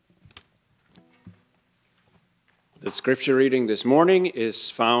The scripture reading this morning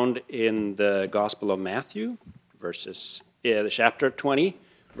is found in the Gospel of Matthew, chapter 20,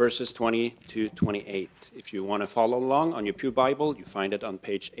 verses 20 to 28. If you want to follow along on your pew Bible, you find it on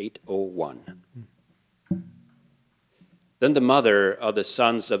page 801. Then the mother of the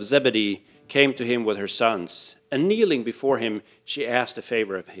sons of Zebedee came to him with her sons, and kneeling before him, she asked a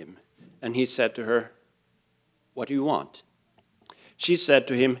favor of him. And he said to her, "What do you want?" She said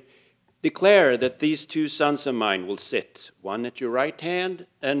to him, "Declare that these two sons of mine will sit, one at your right hand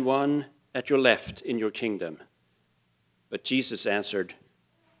and one at your left in your kingdom." But Jesus answered,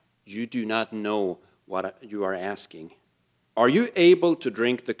 "You do not know what you are asking. Are you able to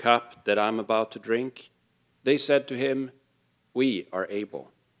drink the cup that I am about to drink?" They said to him, "We are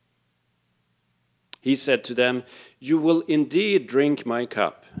able." He said to them, "You will indeed drink my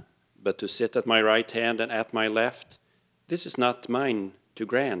cup, but to sit at my right hand and at my left, this is not mine to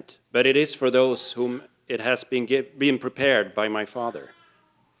grant, but it is for those whom it has been prepared by my Father."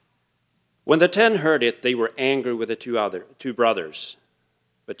 When the 10 heard it, they were angry with the two brothers.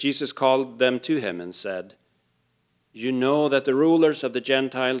 But Jesus called them to him and said, "You know that the rulers of the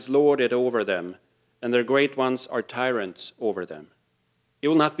Gentiles lord it over them, and their great ones are tyrants over them. It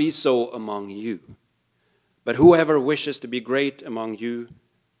will not be so among you. But whoever wishes to be great among you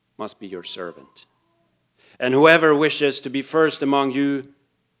must be your servant. And whoever wishes to be first among you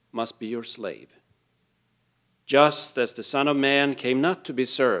must be your slave. Just as the Son of Man came not to be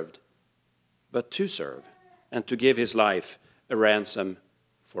served, but to serve, and to give his life a ransom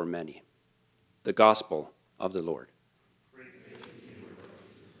for many." The Gospel of the Lord.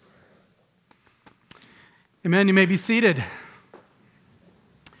 Amen. You may be seated.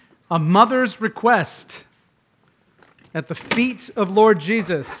 A mother's request at the feet of Lord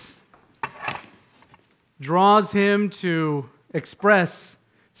Jesus draws him to express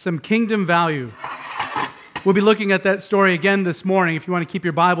some kingdom value. We'll be looking at that story again this morning. If you want to keep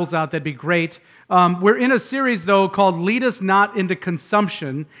your Bibles out, that'd be great. We're in a series, though, called Lead Us Not Into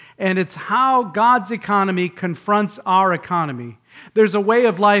Consumption, and it's how God's economy confronts our economy. There's a way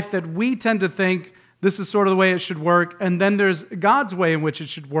of life that we tend to think this is sort of the way it should work, and then there's God's way in which it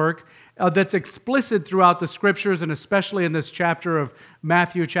should work that's explicit throughout the Scriptures, and especially in this chapter of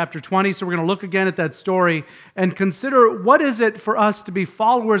Matthew, chapter 20. So we're going to look again at that story and consider, what is it for us to be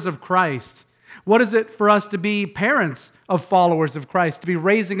followers of Christ? What is it for us to be parents of followers of Christ, to be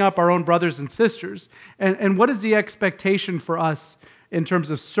raising up our own brothers and sisters? And what is the expectation for us in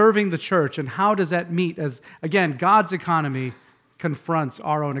terms of serving the church, and how does that meet as, again, God's economy confronts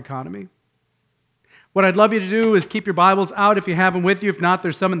our own economy? What I'd love you to do is keep your Bibles out if you have them with you. If not,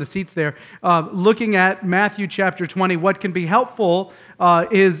 there's some in the seats there. Looking at Matthew chapter 20, what can be helpful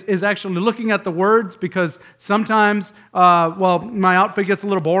is actually looking at the words, because sometimes, my outfit gets a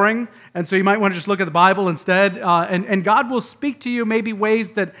little boring, and so you might want to just look at the Bible instead. And God will speak to you maybe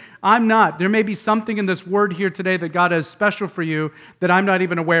ways that I'm not. There may be something in this word here today that God has special for you that I'm not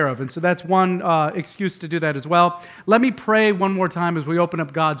even aware of. And so that's one excuse to do that as well. Let me pray one more time as we open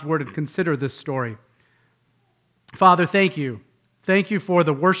up God's word and consider this story. Father, thank you. Thank you for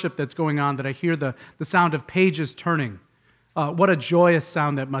the worship that's going on, that I hear the sound of pages turning. What a joyous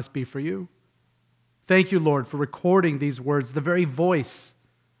sound that must be for you. Thank you, Lord, for recording these words, the very voice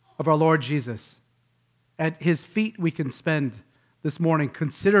of our Lord Jesus. At his feet we can spend this morning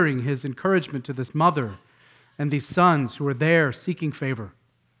considering his encouragement to this mother and these sons who are there seeking favor.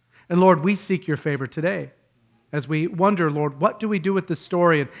 And Lord, we seek your favor today as we wonder, Lord, what do we do with this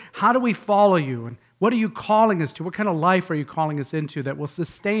story, and how do we follow you, and what are you calling us to? What kind of life are you calling us into that will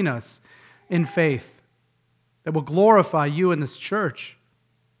sustain us in faith, that will glorify you in this church?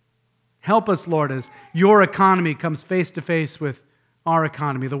 Help us, Lord, as your economy comes face to face with our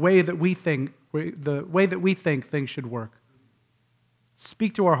economy, the way that we think things should work.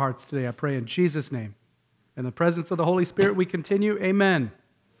 Speak to our hearts today, I pray in Jesus' name. In the presence of the Holy Spirit, we continue. Amen.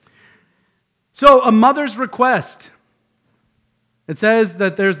 So, a mother's request. It says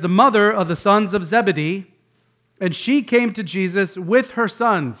that there's the mother of the sons of Zebedee, and she came to Jesus with her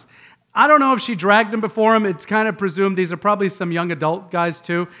sons. I don't know if she dragged them before him. It's kind of presumed these are probably some young adult guys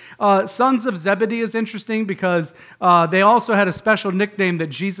too. Sons of Zebedee is interesting because they also had a special nickname that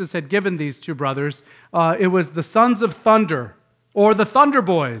Jesus had given these two brothers. It was the Sons of Thunder, or the Thunder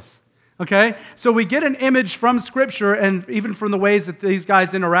Boys. Okay? So we get an image from Scripture and even from the ways that these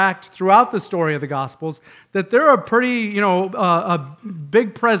guys interact throughout the story of the Gospels that they're a pretty, a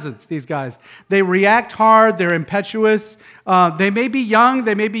big presence, these guys. They react hard, they're impetuous. They may be young,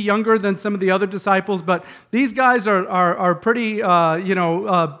 they may be younger than some of the other disciples, but these guys are pretty,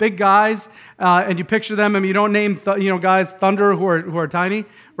 big guys. And you picture them, and you don't name, guys Thunder who are tiny,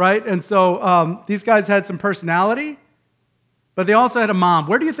 right? And so these guys had some personality. But they also had a mom.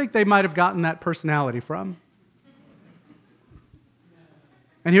 Where do you think they might have gotten that personality from?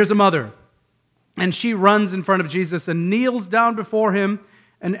 And here's a mother. And she runs in front of Jesus and kneels down before him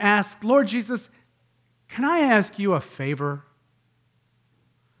and asks, Lord Jesus, can I ask you a favor?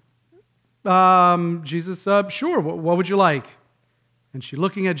 Jesus, sure, what would you like? And she,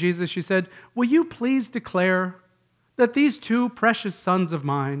 looking at Jesus, she said, will you please declare that these two precious sons of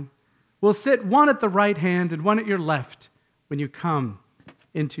mine will sit one at the right hand and one at your left when you come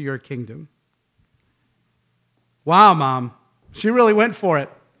into your kingdom? Wow, Mom. She really went for it.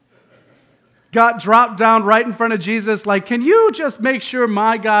 Got dropped down right in front of Jesus, like, can you just make sure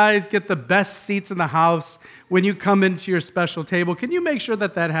my guys get the best seats in the house when you come into your special table? Can you make sure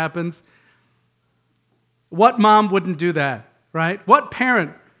that happens? What mom wouldn't do that, right? What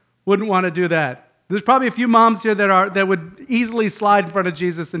parent wouldn't want to do that? There's probably a few moms here that would easily slide in front of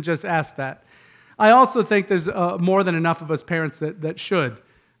Jesus and just ask that. I also think there's more than enough of us parents that should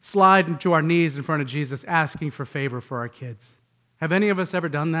slide into our knees in front of Jesus asking for favor for our kids. Have any of us ever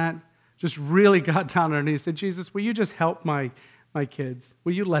done that? Just really got down on our knees and said, Jesus, will you just help my kids?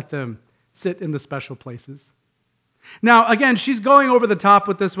 Will you let them sit in the special places? Now, again, she's going over the top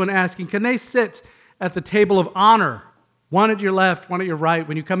with this one, asking, can they sit at the table of honor, one at your left, one at your right,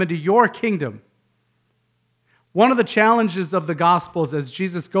 when you come into your kingdom? One of the challenges of the Gospels as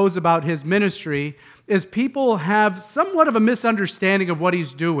Jesus goes about his ministry is people have somewhat of a misunderstanding of what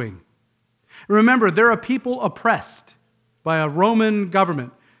he's doing. Remember, there are people oppressed by a Roman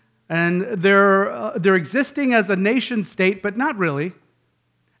government, and they're existing as a nation state, but not really.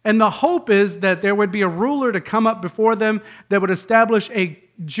 And the hope is that there would be a ruler to come up before them that would establish a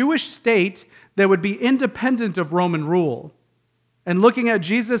Jewish state that would be independent of Roman rule. And looking at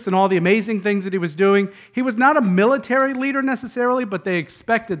Jesus and all the amazing things that he was doing, he was not a military leader necessarily, but they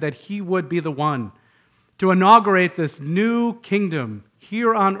expected that he would be the one to inaugurate this new kingdom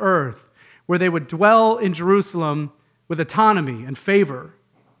here on earth where they would dwell in Jerusalem with autonomy and favor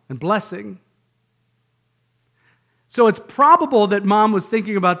and blessing. So it's probable that Mom was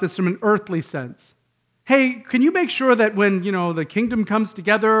thinking about this from an earthly sense. Hey, can you make sure that when, the kingdom comes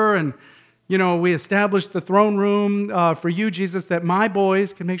together and we establish the throne room for you, Jesus, that my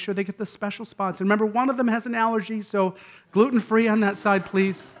boys can make sure they get the special spots. And remember, one of them has an allergy, so gluten-free on that side,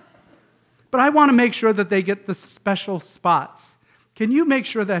 please. But I want to make sure that they get the special spots. Can you make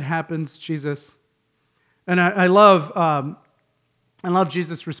sure that happens, Jesus? And I love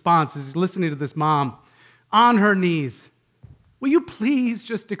Jesus' response as he's listening to this mom on her knees. Will you please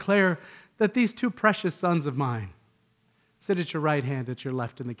just declare that these two precious sons of mine sit at your right hand, at your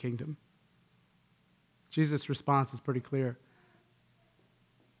left in the kingdom? Jesus' response is pretty clear.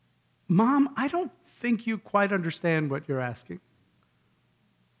 Mom, I don't think you quite understand what you're asking.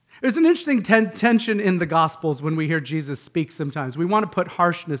 There's an interesting tension in the Gospels when we hear Jesus speak sometimes. We want to put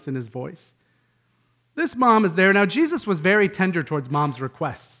harshness in his voice. This mom is there. Now, Jesus was very tender towards mom's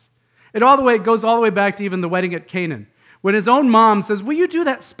requests. It goes all the way back to even the wedding at Canaan. When his own mom says, will you do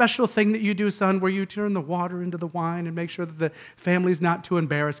that special thing that you do, son, where you turn the water into the wine and make sure that the family's not too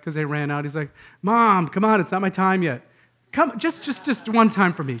embarrassed because they ran out? He's like, Mom, come on, it's not my time yet. Come, just one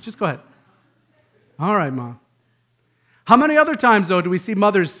time for me. Just go ahead. All right, Mom. How many other times, though, do we see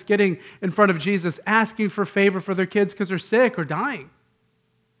mothers skidding in front of Jesus asking for favor for their kids because they're sick or dying?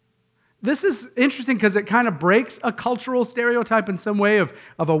 This is interesting because it kind of breaks a cultural stereotype in some way of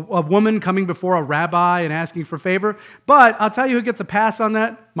a woman coming before a rabbi and asking for favor. But I'll tell you who gets a pass on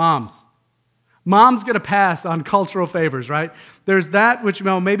that? Moms. Moms get a pass on cultural favors, right? There's that which,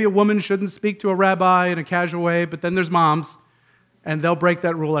 maybe a woman shouldn't speak to a rabbi in a casual way, but then there's moms, and they'll break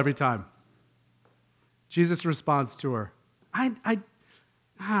that rule every time. Jesus responds to her, I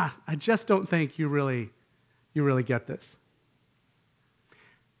just don't think you really get this.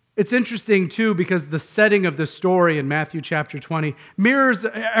 It's interesting, too, because the setting of the story in Matthew chapter 20 mirrors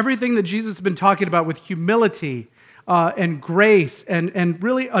everything that Jesus has been talking about with humility and grace and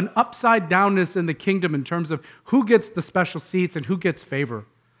really an upside-downness in the kingdom in terms of who gets the special seats and who gets favor.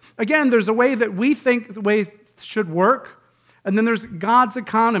 Again, there's a way that we think the way it should work, and then there's God's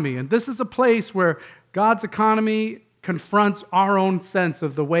economy. And this is a place where God's economy confronts our own sense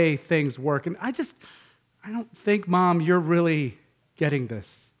of the way things work. And I don't think, Mom, you're really getting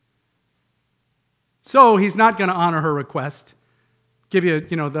this. So he's not going to honor her request. Give you,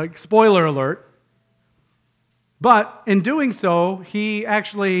 the spoiler alert. But in doing so, he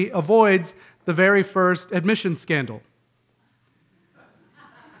actually avoids the very first admission scandal.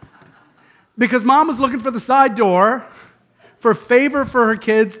 Because mom was looking for the side door for favor for her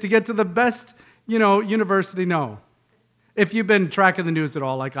kids to get to the best, university. No. If you've been tracking the news at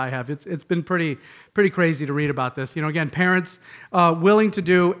all, like I have, it's been pretty crazy to read about this. Again, parents willing to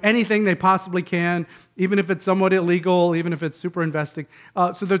do anything they possibly can, even if it's somewhat illegal, even if it's super investing,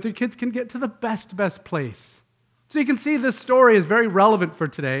 so that their kids can get to the best place. So you can see this story is very relevant for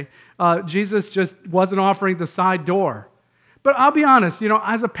today. Jesus just wasn't offering the side door. But I'll be honest,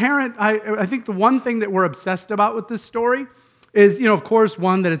 as a parent, I think the one thing that we're obsessed about with this story is, of course,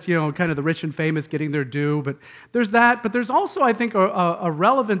 one, that it's, kind of the rich and famous getting their due, but there's that. But there's also, I think, a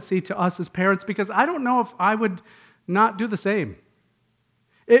relevancy to us as parents, because I don't know if I would not do the same.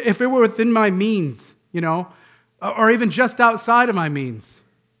 If it were within my means, or even just outside of my means,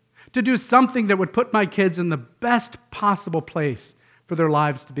 to do something that would put my kids in the best possible place for their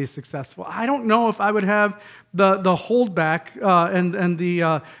lives to be successful. I don't know if I would have the holdback and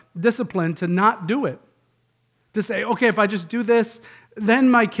the discipline to not do it. To say, okay, if I just do this, then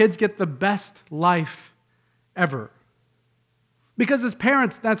my kids get the best life ever. Because as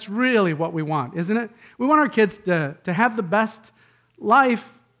parents, that's really what we want, isn't it? We want our kids to have the best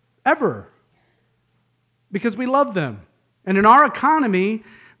life ever. Because we love them. And in our economy,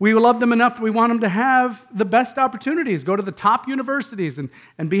 we love them enough that we want them to have the best opportunities, go to the top universities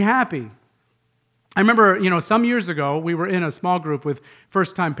and be happy. I remember, some years ago, we were in a small group with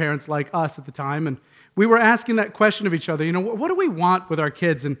first-time parents like us at the time, and we were asking that question of each other, what do we want with our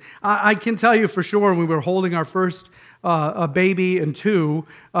kids? And I can tell you for sure, when we were holding our first a baby and two,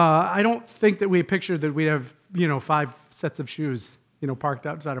 I don't think that we pictured that we'd have, 5 sets of shoes, parked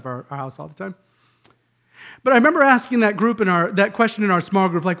outside of our house all the time. But I remember asking that group that question in our small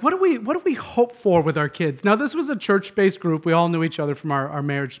group, like, what do we hope for with our kids? Now, this was a church-based group. We all knew each other from our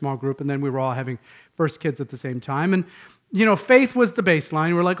marriage small group, and then we were all having first kids at the same time. And, faith was the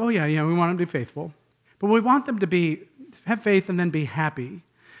baseline. We're like, oh, yeah, we want them to be faithful. But we want them to have faith and then be happy.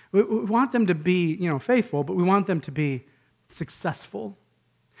 We want them to be, faithful, but we want them to be successful.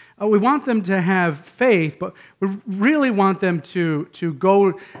 We want them to have faith, but we really want them to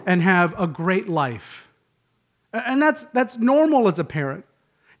go and have a great life. And that's normal as a parent.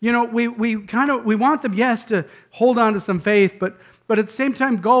 We want them, yes, to hold on to some faith, but at the same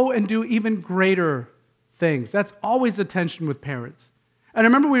time go and do even greater things. That's always a tension with parents. And I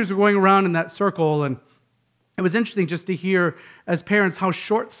remember we were going around in that circle, and it was interesting just to hear as parents how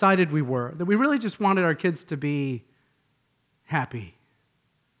short-sighted we were, that we really just wanted our kids to be happy.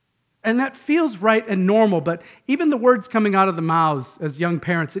 And that feels right and normal, but even the words coming out of the mouths as young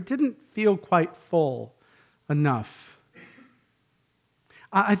parents, it didn't feel quite full enough.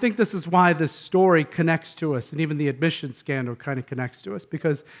 I think this is why this story connects to us, and even the admission scandal kind of connects to us,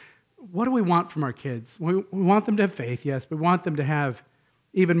 because what do we want from our kids? We want them to have faith, yes, but we want them to have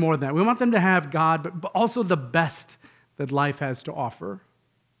even more than that. We want them to have God, but also the best that life has to offer.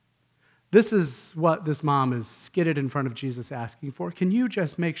 This is what this mom is skidded in front of Jesus asking for. Can you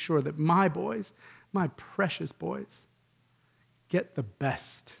just make sure that my boys, my precious boys, get the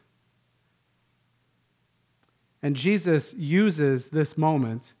best? And Jesus uses this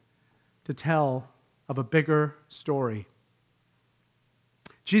moment to tell of a bigger story.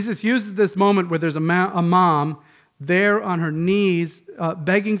 Jesus uses this moment where there's a mom there on her knees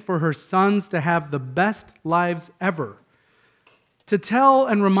begging for her sons to have the best lives ever, to tell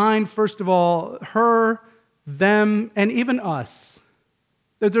and remind, first of all, her, them, and even us,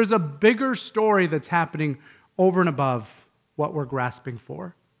 that there's a bigger story that's happening over and above what we're grasping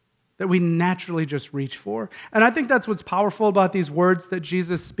for, that we naturally just reach for. And I think that's what's powerful about these words that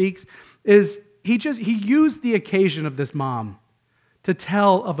Jesus speaks, is he used the occasion of this mom to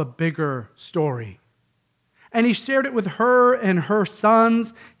tell of a bigger story. And he shared it with her and her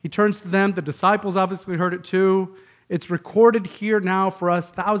sons. He turns to them. The disciples obviously heard it too. It's recorded here now for us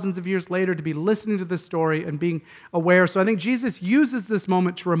thousands of years later to be listening to this story and being aware. So I think Jesus uses this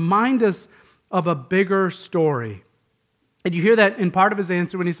moment to remind us of a bigger story. And you hear that in part of his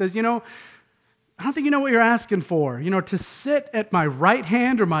answer when he says, I don't think you know what you're asking for. To sit at my right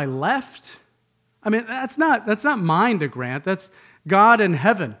hand or my left. I mean, that's not mine to grant. That's God in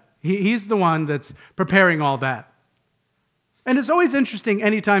heaven. He's the one that's preparing all that. And it's always interesting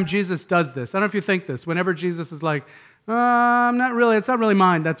anytime Jesus does this. I don't know if you think this. Whenever Jesus is like, it's not really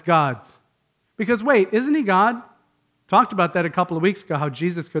mine, that's God's. Because wait, isn't he God? Talked about that a couple of weeks ago, how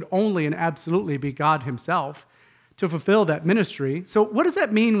Jesus could only and absolutely be God himself to fulfill that ministry. So what does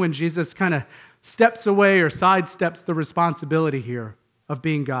that mean when Jesus kind of steps away or sidesteps the responsibility here of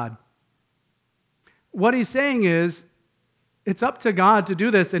being God. What he's saying is, it's up to God to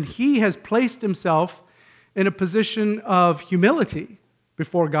do this, and he has placed himself in a position of humility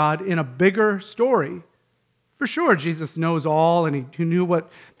before God in a bigger story. For sure, Jesus knows all, and he knew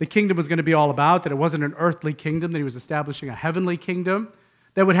what the kingdom was going to be all about, that it wasn't an earthly kingdom, that he was establishing a heavenly kingdom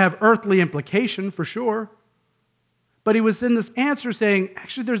that would have earthly implication, for sure. But he was in this answer saying,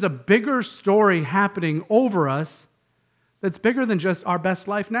 actually, there's a bigger story happening over us that's bigger than just our best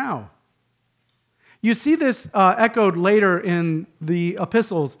life now. You see this echoed later in the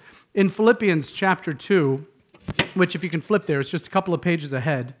epistles in Philippians chapter 2, which if you can flip there, it's just a couple of pages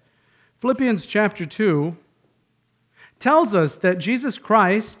ahead. Philippians chapter 2 tells us that Jesus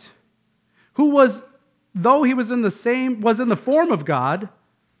Christ, who was, though he was in the form of God,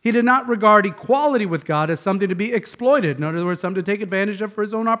 he did not regard equality with God as something to be exploited. In other words, something to take advantage of for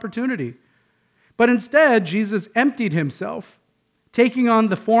his own opportunity. But instead, Jesus emptied himself, taking on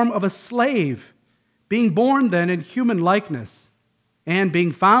the form of a slave, being born then in human likeness, and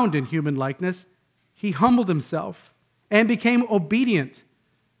being found in human likeness, he humbled himself and became obedient,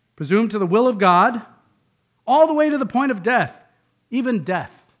 presumed to the will of God, all the way to the point of death, even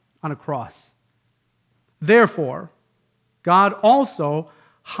death on a cross. Therefore, God also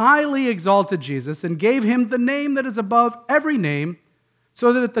highly exalted Jesus and gave him the name that is above every name,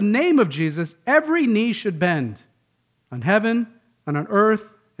 so that at the name of Jesus every knee should bend, on heaven and on earth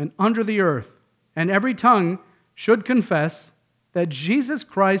and under the earth, and every tongue should confess that Jesus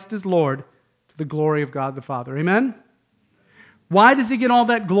Christ is Lord, to the glory of God the Father. Amen? Why does he get all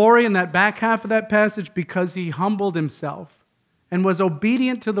that glory in that back half of that passage? Because he humbled himself and was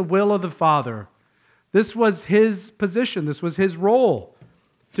obedient to the will of the Father. This was his position. This was his role,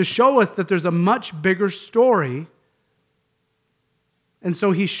 to show us that there's a much bigger story. And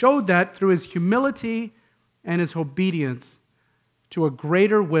so he showed that through his humility and his obedience to a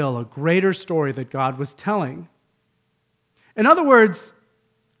greater will, a greater story that God was telling. In other words,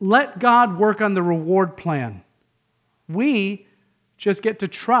 let God work on the reward plan. We just get to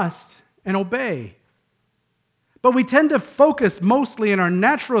trust and obey. But we tend to focus mostly in our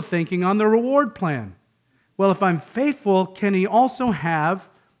natural thinking on the reward plan. Well, if I'm faithful, can he also have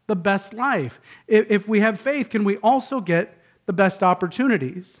the best life? If we have faith, can we also get the best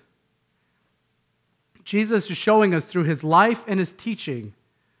opportunities? Jesus is showing us through his life and his teaching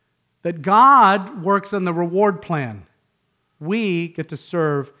that God works on the reward plan. We get to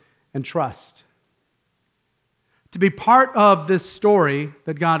serve and trust. To be part of this story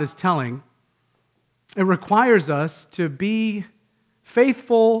that God is telling, it requires us to be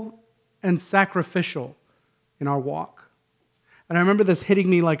faithful and sacrificial in our walk. And I remember this hitting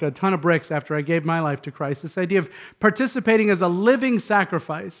me like a ton of bricks after I gave my life to Christ, this idea of participating as a living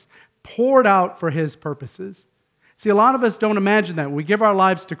sacrifice poured out for his purposes. See, a lot of us don't imagine that. When we give our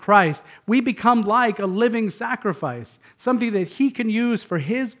lives to Christ, we become like a living sacrifice, something that he can use for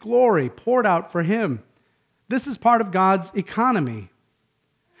his glory, poured out for him. This is part of God's economy.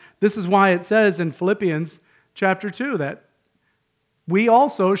 This is why it says in Philippians chapter 2 that we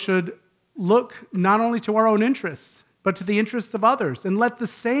also should look not only to our own interests, but to the interests of others. And let the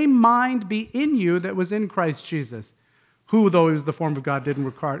same mind be in you that was in Christ Jesus, who, though he was the form of God, didn't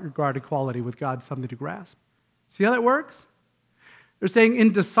regard equality with God something to grasp. See how that works? They're saying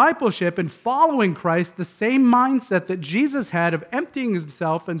in discipleship and following Christ, the same mindset that Jesus had of emptying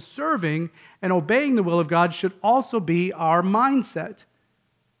himself and serving and obeying the will of God should also be our mindset.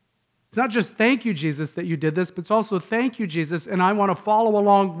 It's not just thank you, Jesus, that you did this, but it's also thank you, Jesus, and I want to follow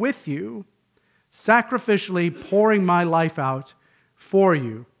along with you, sacrificially pouring my life out for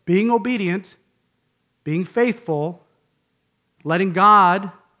you, being obedient, being faithful, letting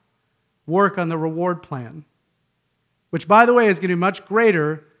God work on the reward plan, which, by the way, is going to be much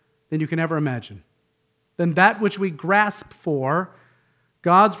greater than you can ever imagine. Than that which we grasp for,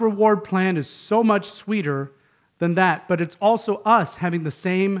 God's reward plan is so much sweeter than that, but it's also us having the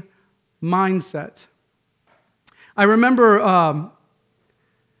same mindset. I remember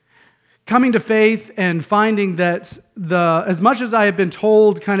coming to faith and finding that as much as I had been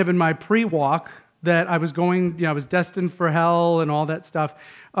told kind of in my pre-walk that I was I was destined for hell and all that stuff,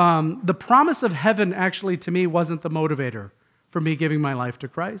 the promise of heaven actually to me wasn't the motivator for me giving my life to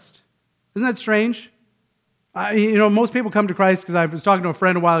Christ. Isn't that strange? Most people come to Christ because I was talking to a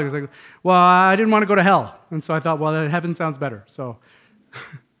friend a while ago. He was like, well, I didn't want to go to hell. And so I thought, well, heaven sounds better. So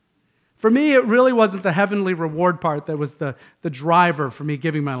for me, it really wasn't the heavenly reward part that was the driver for me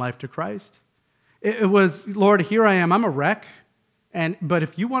giving my life to Christ. It was, Lord, here I am. I'm a wreck. But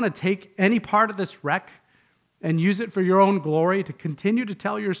if you want to take any part of this wreck and use it for your own glory to continue to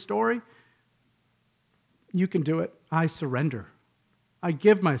tell your story, You can do it. I surrender. I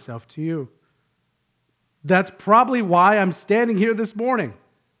give myself to you. That's probably why I'm standing here this morning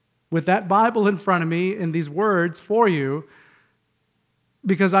with that Bible in front of me and these words for you,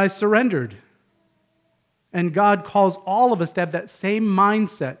 because I surrendered. And God calls all of us to have that same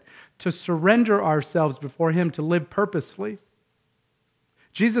mindset, to surrender ourselves before Him, to live purposefully.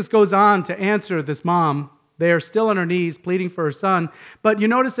 Jesus goes on to answer this mom. They are still on her knees pleading for her son, but you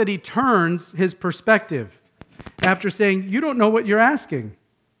notice that He turns His perspective after saying, you don't know what you're asking.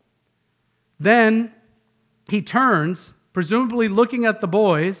 Then He turns, presumably looking at the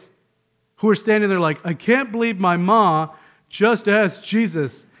boys who are standing there like, I can't believe my ma just asked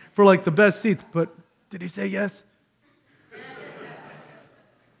Jesus for like the best seats, but did He say yes?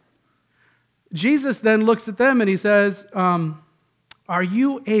 Jesus then looks at them and He says, are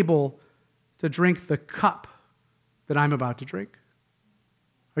you able to drink the cup that I'm about to drink?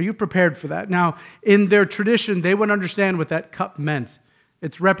 Are you prepared for that? Now, in their tradition, they would understand what that cup meant.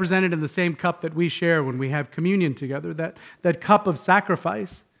 It's represented in the same cup that we share when we have communion together, that cup of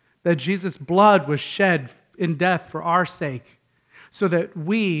sacrifice, that Jesus' blood was shed in death for our sake, so that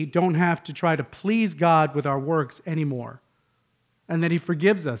we don't have to try to please God with our works anymore, and that He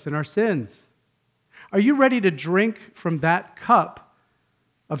forgives us in our sins. Are you ready to drink from that cup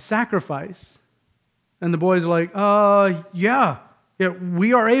of sacrifice? And the boys are like, yeah,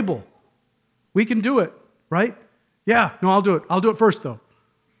 we are able. We can do it, right? Yeah, no, I'll do it. I'll do it first, though.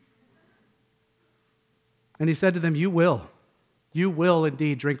 And He said to them, you will. You will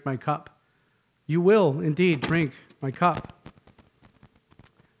indeed drink my cup. You will indeed drink my cup.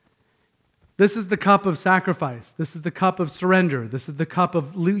 This is the cup of sacrifice. This is the cup of surrender. This is the cup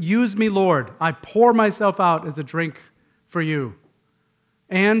of, use me, Lord. I pour myself out as a drink for you.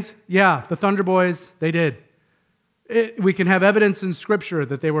 And, yeah, the Thunder Boys, they did. We can have evidence in Scripture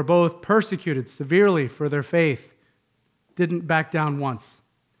that they were both persecuted severely for their faith. Didn't back down once.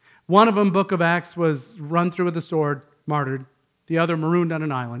 One of them, Book of Acts, was run through with a sword, martyred. The other marooned on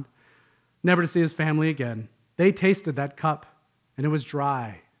an island, never to see his family again. They tasted that cup, and it was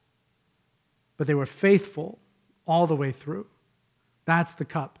dry. But they were faithful all the way through. That's the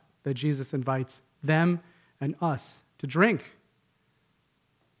cup that Jesus invites them and us to drink.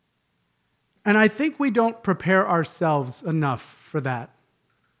 And I think we don't prepare ourselves enough for that.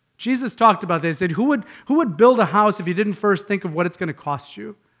 Jesus talked about this. He said, who would build a house if you didn't first think of what it's going to cost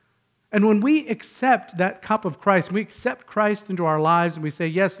you? And when we accept that cup of Christ, we accept Christ into our lives and we say,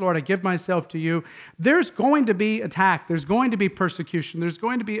 yes, Lord, I give myself to you, there's going to be attack, there's going to be persecution, there's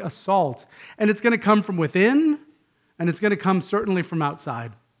going to be assault, and it's going to come from within, and it's going to come certainly from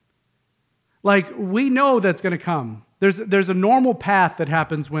outside. Like, we know that's going to come. There's a normal path that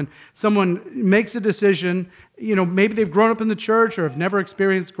happens when someone makes a decision, maybe they've grown up in the church or have never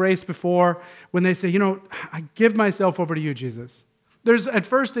experienced grace before, when they say, I give myself over to you, Jesus. There's at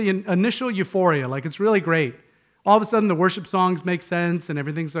first an initial euphoria, like it's really great. All of a sudden the worship songs make sense and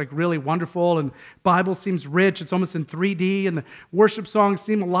everything's like really wonderful and Bible seems rich, it's almost in 3D and the worship songs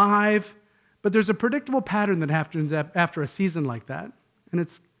seem alive. But there's a predictable pattern that happens after a season like that. And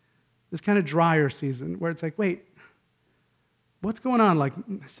it's this kind of drier season where it's like, wait, what's going on? Like,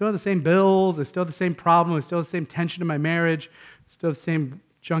 I still have the same bills, I still have the same problem, I still have the same tension in my marriage, I still have the same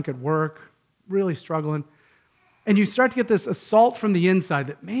junk at work, really struggling. And you start to get this assault from the inside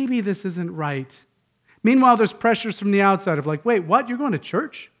that maybe this isn't right. Meanwhile, there's pressures from the outside of like, wait, what? You're going to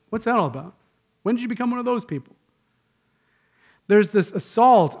church? What's that all about? When did you become one of those people? There's this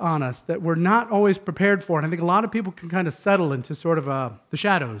assault on us that we're not always prepared for. And I think a lot of people can kind of settle into sort of the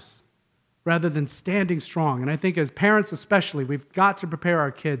shadows rather than standing strong. And I think as parents especially, we've got to prepare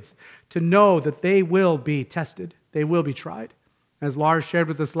our kids to know that they will be tested. They will be tried. As Lars shared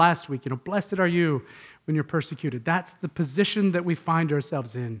with us last week, blessed are you when you're persecuted. That's the position that we find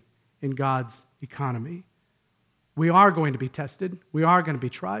ourselves in God's economy. We are going to be tested. We are going to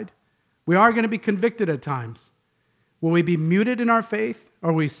be tried. We are going to be convicted at times. Will we be muted in our faith,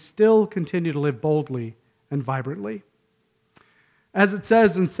 or will we still continue to live boldly and vibrantly? As it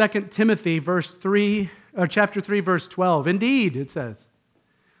says in 2 Timothy chapter 3, verse 12, indeed, it says,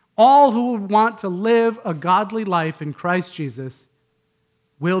 all who would want to live a godly life in Christ Jesus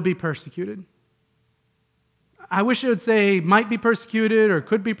will be persecuted. I wish it would say might be persecuted or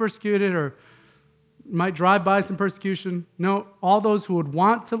could be persecuted or might drive by some persecution. No, all those who would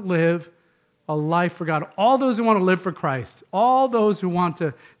want to live a life for God, all those who want to live for Christ, all those who want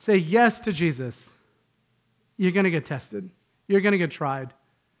to say yes to Jesus, you're going to get tested. You're going to get tried.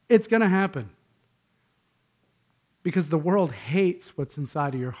 It's going to happen. Because the world hates what's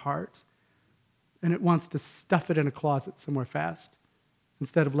inside of your heart and it wants to stuff it in a closet somewhere fast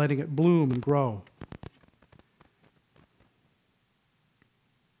instead of letting it bloom and grow.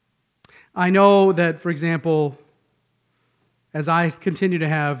 I know that, for example, as I continue to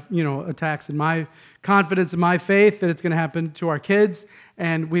have, attacks in my confidence in my faith that it's going to happen to our kids,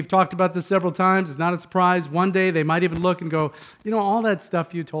 and we've talked about this several times, it's not a surprise. One day they might even look and go, all that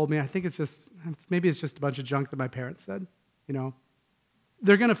stuff you told me, I think maybe it's just a bunch of junk that my parents said,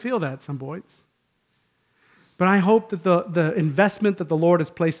 They're going to feel that, some boys. But I hope that the investment that the Lord has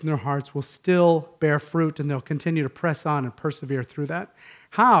placed in their hearts will still bear fruit, and they'll continue to press on and persevere through that.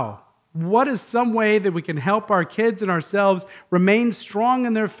 How? What is some way that we can help our kids and ourselves remain strong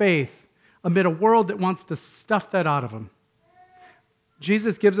in their faith amid a world that wants to stuff that out of them?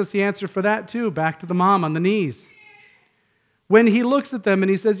 Jesus gives us the answer for that too, back to the mom on the knees. When he looks at them and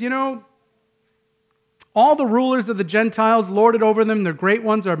he says, all the rulers of the Gentiles lord it over them, their great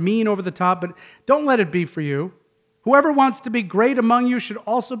ones are mean over the top, but don't let it be for you. Whoever wants to be great among you should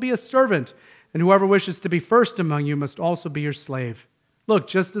also be a servant, and whoever wishes to be first among you must also be your slave. Look,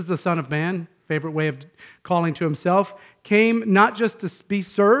 just as the Son of Man, favorite way of calling to himself, came not just to be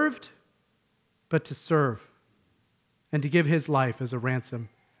served, but to serve, and to give his life as a ransom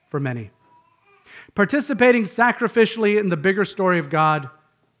for many. Participating sacrificially in the bigger story of God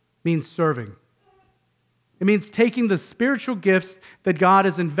means serving. It means taking the spiritual gifts that God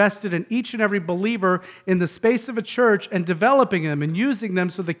has invested in each and every believer in the space of a church and developing them and using them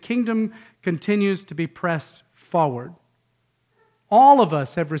so the kingdom continues to be pressed forward. All of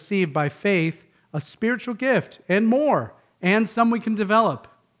us have received by faith a spiritual gift and more, and some we can develop.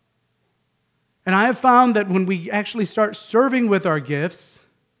 And I have found that when we actually start serving with our gifts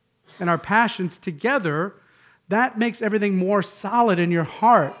and our passions together, that makes everything more solid in your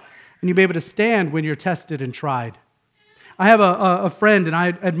heart, and you'll be able to stand when you're tested and tried. I have a friend, and I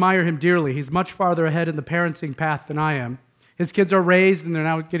admire him dearly. He's much farther ahead in the parenting path than I am. His kids are raised, and they're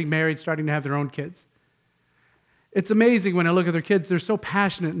now getting married, starting to have their own kids. It's amazing when I look at their kids. They're so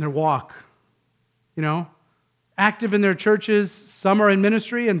passionate in their walk, active in their churches. Some are in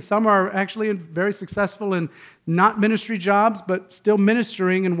ministry, and some are actually very successful in not ministry jobs, but still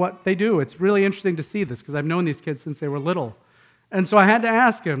ministering in what they do. It's really interesting to see this because I've known these kids since they were little. And so I had to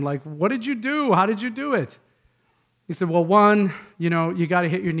ask him, what did you do? How did you do it? He said, well, one, you got to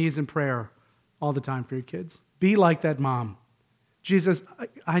hit your knees in prayer all the time for your kids. Be like that mom. Jesus,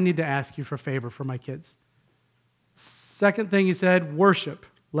 I need to ask you for favor for my kids. Second thing he said, worship.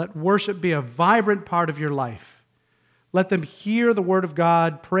 Let worship be a vibrant part of your life. Let them hear the word of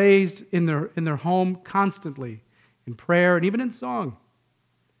God praised in their home constantly, in prayer and even in song.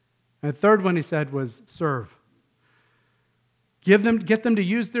 And the third one he said was serve. Get them to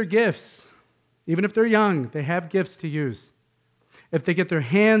use their gifts. Even if they're young, they have gifts to use. If they get their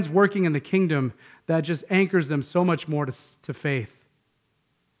hands working in the kingdom, that just anchors them so much more to faith.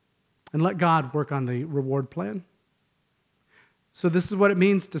 And let God work on the reward plan. So this is what it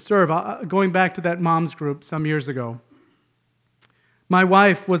means to serve. Going back to that moms group some years ago, my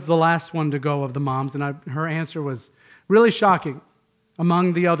wife was the last one to go of the moms, and her answer was really shocking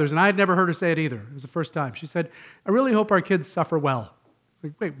among the others. And I had never heard her say it either. It was the first time. She said, I really hope our kids suffer well.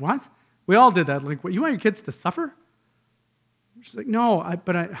 Wait, what? We all did that. What, you want your kids to suffer? She's like, no, I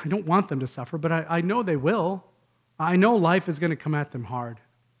don't want them to suffer, but I know they will. I know life is going to come at them hard.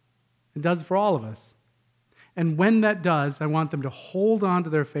 It does for all of us. And when that does, I want them to hold on to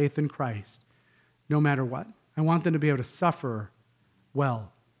their faith in Christ, no matter what. I want them to be able to suffer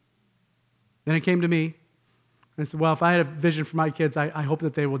well. Then it came to me, and I said, well, if I had a vision for my kids, I hope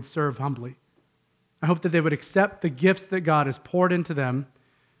that they would serve humbly. I hope that they would accept the gifts that God has poured into them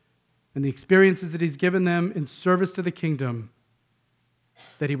and the experiences that he's given them in service to the kingdom,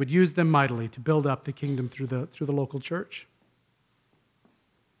 that he would use them mightily to build up the kingdom through the local church.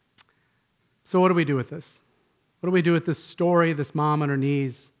 So what do we do with this? What do we do with this story, this mom on her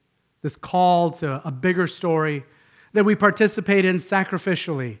knees, this call to a bigger story that we participate in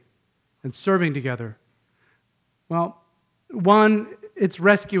sacrificially and serving together? Well, one, it's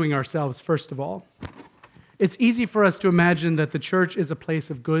rescuing ourselves, first of all. It's easy for us to imagine that the church is a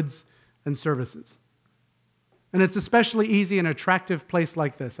place of goods and services. And it's especially easy in an attractive place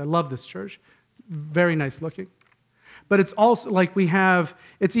like this. I love this church. It's very nice looking. But it's also like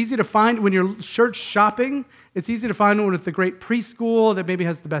it's easy to find when you're church shopping, it's easy to find one with the great preschool that maybe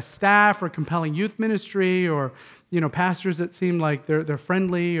has the best staff or compelling youth ministry or, pastors that seem like they're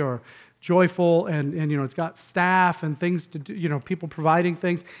friendly or joyful and it's got staff and things to do, people providing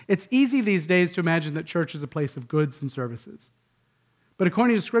things. It's easy these days to imagine that church is a place of goods and services. But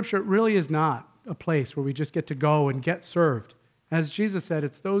according to Scripture, it really is not a place where we just get to go and get served. As Jesus said,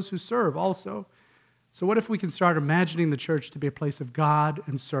 it's those who serve also. So what if we can start imagining the church to be a place of God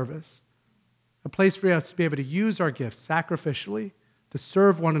and service? A place for us to be able to use our gifts sacrificially to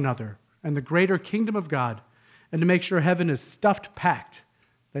serve one another and the greater kingdom of God, and to make sure heaven is stuffed packed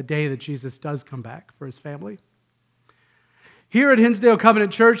that day that Jesus does come back for his family. Here at Hinsdale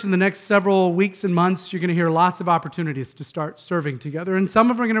Covenant Church, in the next several weeks and months, you're going to hear lots of opportunities to start serving together, and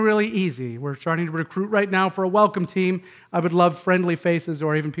some of them are going to be really easy. We're starting to recruit right now for a welcome team. I would love friendly faces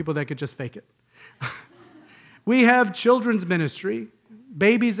or even people that could just fake it. We have children's ministry,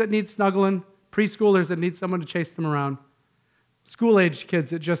 babies that need snuggling, preschoolers that need someone to chase them around, school-aged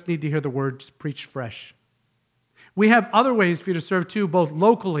kids that just need to hear the words preached fresh. We have other ways for you to serve too, both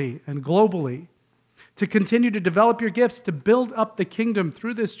locally and globally, to continue to develop your gifts, to build up the kingdom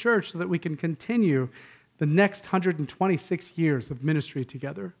through this church so that we can continue the next 126 years of ministry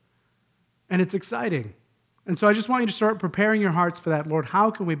together. And it's exciting. And so I just want you to start preparing your hearts for that. Lord, how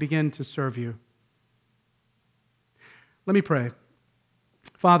can we begin to serve you? Let me pray.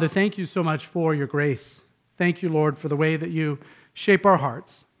 Father, thank you so much for your grace. Thank you, Lord, for the way that you shape our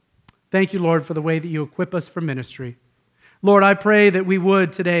hearts. Thank you, Lord, for the way that you equip us for ministry. Lord, I pray that we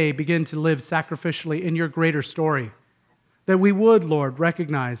would today begin to live sacrificially in your greater story. That we would, Lord,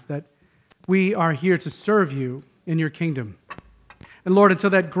 recognize that we are here to serve you in your kingdom. And Lord, until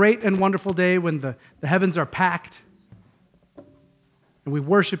that great and wonderful day when the heavens are packed and we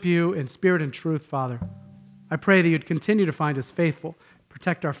worship you in spirit and truth, Father, I pray that you'd continue to find us faithful.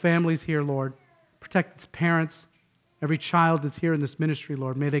 Protect our families here, Lord. Protect its parents, every child that's here in this ministry,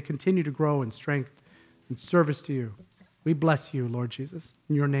 Lord. May they continue to grow in strength and service to you. We bless you, Lord Jesus.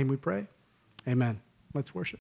 In your name we pray. Amen. Let's worship.